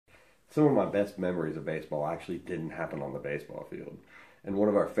some of my best memories of baseball actually didn't happen on the baseball field. And one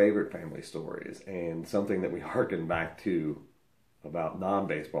of our favorite family stories, and something that we harken back to about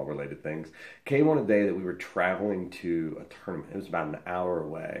non-baseball related things, came on a day that we were traveling to a tournament. It was about an hour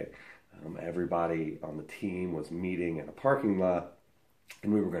away. Everybody on the team was meeting in a parking lot,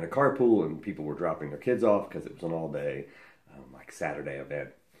 and we were going to carpool, and people were dropping their kids off because it was an all-day, like Saturday event.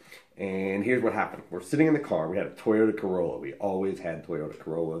 And here's what happened. We're sitting in the car. We had a Toyota Corolla. We always had Toyota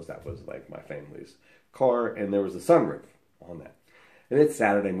Corollas. That was like my family's car, and there was a sunroof on that. And it's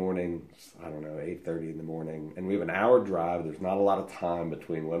Saturday morning, I don't know, 8:30 in the morning, and we have an hour drive. There's not a lot of time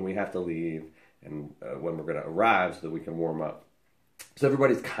between when we have to leave and when we're going to arrive so that we can warm up. So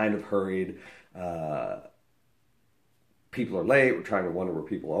everybody's kind of hurried. People are late. We're trying to wonder where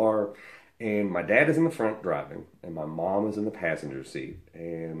people are. And my dad is in the front driving, and my mom is in the passenger seat.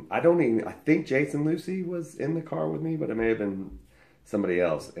 And I think Jason Lucy was in the car with me, but it may have been somebody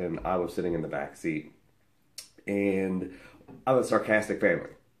else. And I was sitting in the back seat. And I'm a sarcastic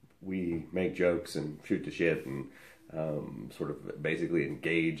family. We make jokes and shoot the shit and sort of basically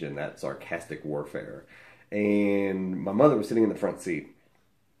engage in that sarcastic warfare. And my mother was sitting in the front seat.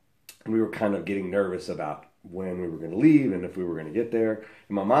 And we were kind of getting nervous about when we were going to leave and if we were going to get there.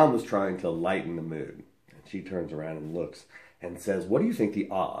 And my mom was trying to lighten the mood. And she turns around and looks and says, "What do you think the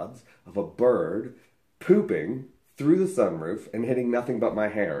odds of a bird pooping through the sunroof and hitting nothing but my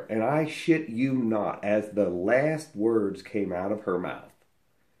hair?" And I shit you not, as the last words came out of her mouth,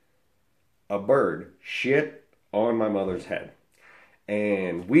 a bird shit on my mother's head.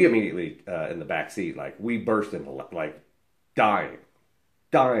 And we immediately, in the back seat, like, we burst into, like, dying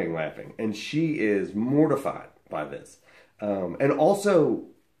laughing. And she is mortified by this. And also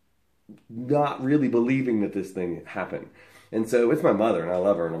not really believing that this thing happened. And so it's my mother, and I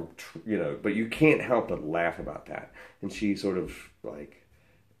love her, and but you can't help but laugh about that. And she sort of, like,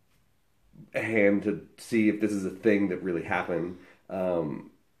 a hand to see if this is a thing that really happened,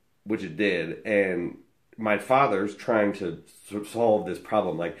 which it did. And my father's trying to solve this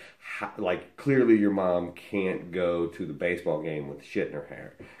problem. Like clearly your mom can't go to the baseball game with shit in her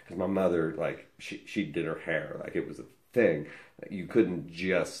hair. Because my mother, like, she did her hair. Like, it was a thing. You couldn't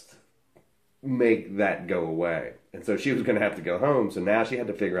just make that go away. And so she was going to have to go home. So now she had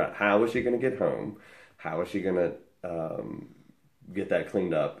to figure out, how was she going to get home? How was she going to get that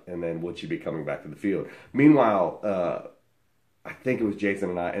cleaned up? And then would she be coming back to the field? Meanwhile, I think it was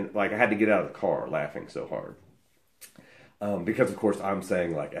Jason and I had to get out of the car laughing so hard. Because, of course, I'm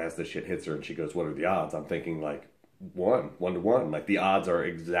saying, like, as the shit hits her and she goes, "What are the odds?" I'm thinking, like, one to one. Like, the odds are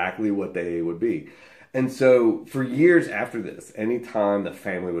exactly what they would be. And so for years after this, anytime the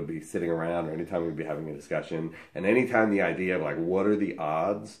family would be sitting around or anytime we'd be having a discussion, and anytime the idea of, like, what are the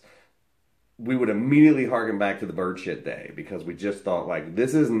odds, we would immediately harken back to the bird shit day, because we just thought, like,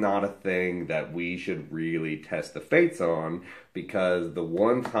 this is not a thing that we should really test the fates on, because the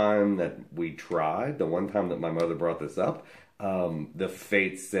one time that we tried, the one time that my mother brought this up, the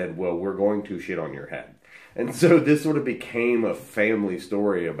fates said, "Well, we're going to shit on your head." And so this sort of became a family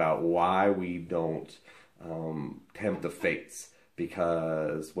story about why we don't tempt the fates,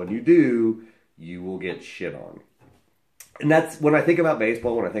 because when you do, you will get shit on. And that's, when I think about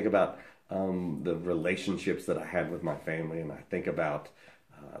baseball, when I think about the relationships that I had with my family, and I think about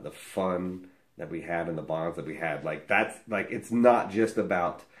the fun that we had and the bonds that we had. Like, that's, like, it's not just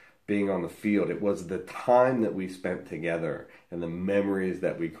about being on the field. It was the time that we spent together and the memories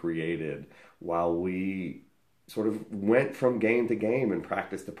that we created while we sort of went from game to game and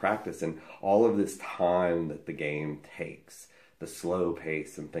practice to practice, and all of this time that the game takes, the slow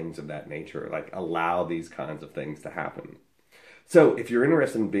pace and things of that nature, like, allow these kinds of things to happen. So if you're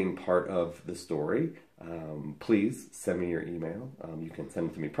interested in being part of the story, please send me your email. You can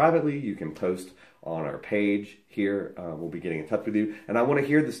send it to me privately. You can post on our page here. We'll be getting in touch with you. And I want to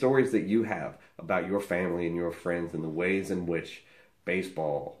hear the stories that you have about your family and your friends and the ways in which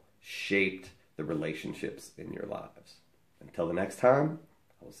baseball shaped the relationships in your lives. Until the next time,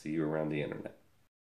 I'll see you around the internet.